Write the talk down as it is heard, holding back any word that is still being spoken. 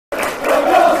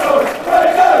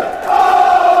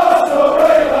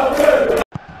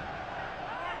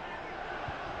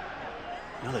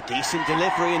Decent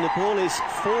delivery and the ball is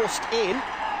forced in.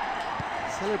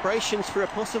 Celebrations for a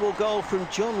possible goal from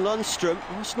John Lundstrom.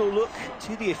 Arsenal look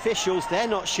to the officials, they're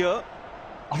not sure.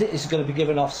 I think this is going to be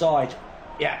given offside.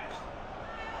 Yeah.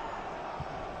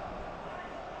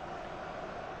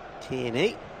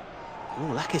 Tierney.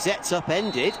 Oh, Lacazette's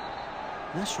upended.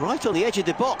 That's right on the edge of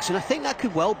the box, and I think that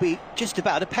could well be just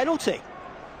about a penalty.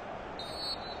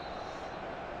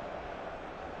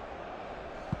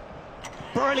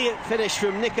 Brilliant finish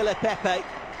from Nicola Pepe.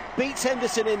 Beats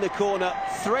Henderson in the corner,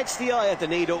 threads the eye of the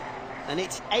needle, and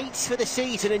it's 8 for the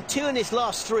season and 2 in his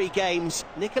last 3 games.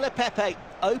 Nicola Pepe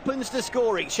opens the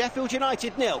scoring. Sheffield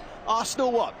United 0,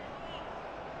 Arsenal 1.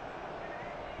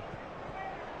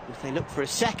 If they look for a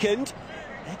second,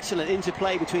 excellent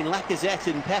interplay between Lacazette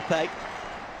and Pepe.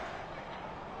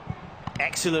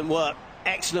 Excellent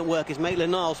work as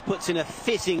Maitland-Niles puts in a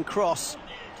fizzing cross,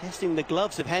 testing the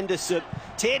gloves of Henderson.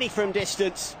 Tierney from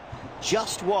distance,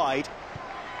 just wide.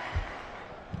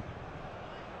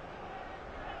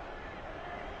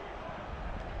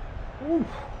 Ooh,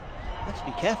 had to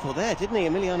be careful there, didn't he,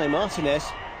 Emiliano Martinez?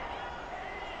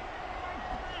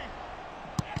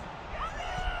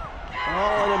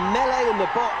 Oh, and a melee in the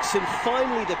box, and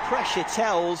finally the pressure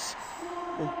tells.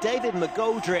 And David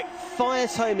McGoldrick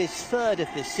fires home his 3rd of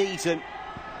the season.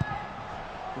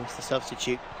 Here's the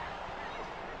substitute.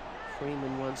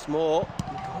 Freeman once more.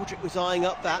 McGoldrick was eyeing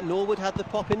up that. Norwood had the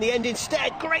pop in the end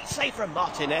instead. Great save from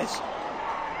Martinez.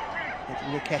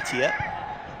 Nketiah.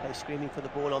 Pepe screaming for the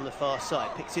ball on the far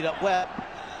side. Picks it up where?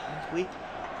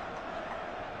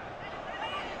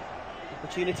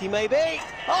 Opportunity maybe.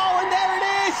 Oh, and there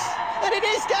it is! And it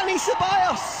is Danny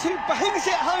Ceballos who bangs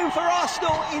it home for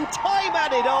Arsenal in time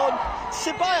added on.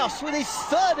 Ceballos with his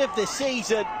 3rd of the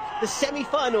season. The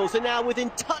semi-finals are now within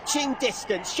touching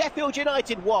distance. Sheffield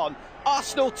United 1,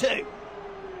 Arsenal 2.